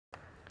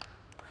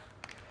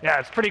Yeah,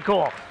 it's pretty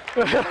cool.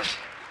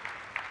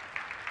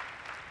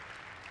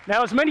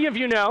 Now, as many of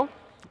you know,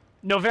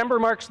 November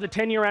marks the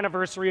 10-year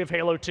anniversary of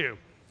Halo 2.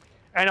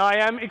 And I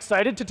am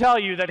excited to tell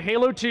you that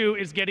Halo 2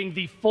 is getting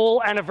the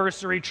full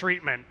anniversary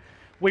treatment.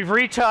 We've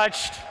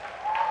retouched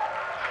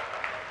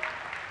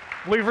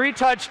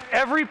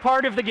every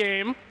part of the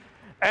game,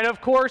 and of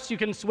course, you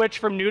can switch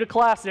from new to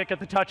classic at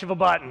the touch of a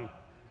button.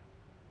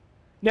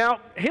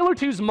 Now, Halo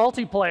 2's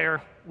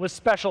multiplayer was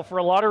special for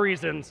a lot of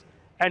reasons,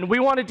 and we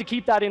wanted to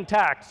keep that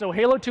intact. So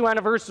Halo 2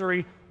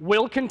 Anniversary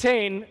will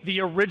contain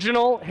the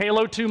original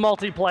Halo 2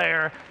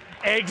 multiplayer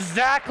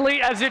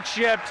exactly as it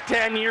shipped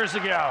 10 years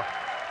ago.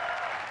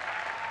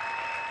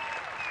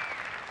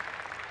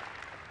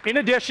 In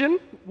addition,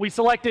 we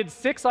selected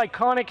 6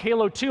 iconic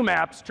Halo 2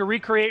 maps to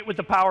recreate with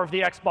the power of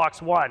the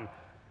Xbox One.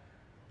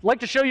 I'd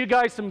like to show you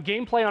guys some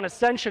gameplay on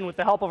Ascension with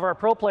the help of our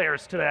pro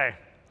players today.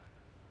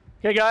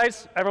 Okay,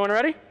 guys, everyone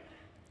ready?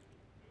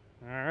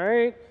 All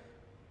right.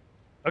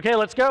 Okay,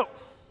 let's go.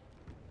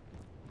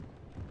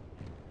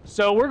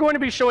 So we're going to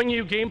be showing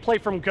you gameplay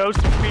from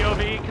Ghost's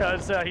POV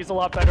because he's a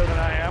lot better than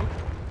I am.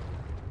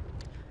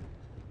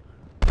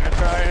 I'm gonna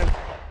try and,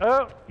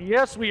 oh,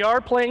 yes, we are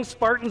playing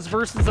Spartans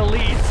versus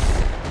Elites.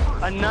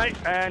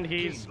 And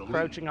he's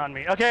crouching on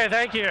me. Okay,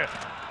 thank you.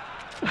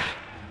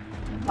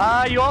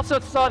 You also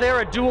saw there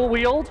a dual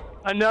wield,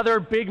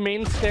 another big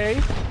mainstay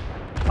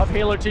of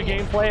Halo 2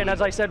 gameplay. And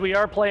as I said, we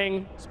are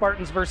playing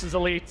Spartans versus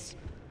Elites.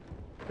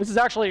 This is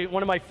actually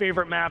one of my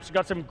favorite maps. We've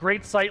got some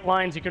great sight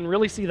lines. You can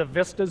really see the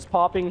vistas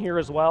popping here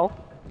as well.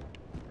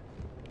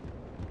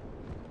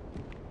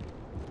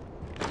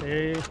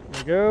 Okay, there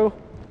we go.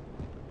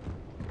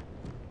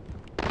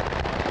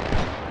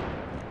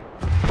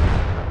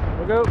 There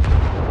we go.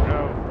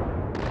 Go.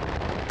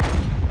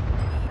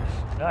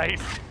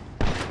 Nice.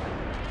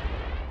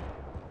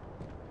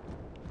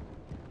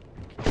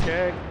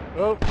 Okay.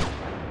 Oh,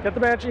 get the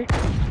Banshee.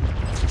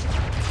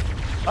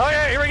 Oh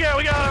yeah, here we go.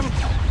 We got him.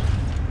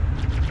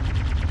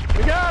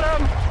 We got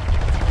him.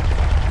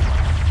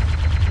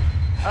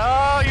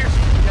 Oh, yeah,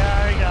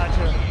 I got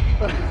you.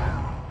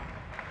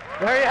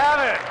 There you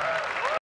have it.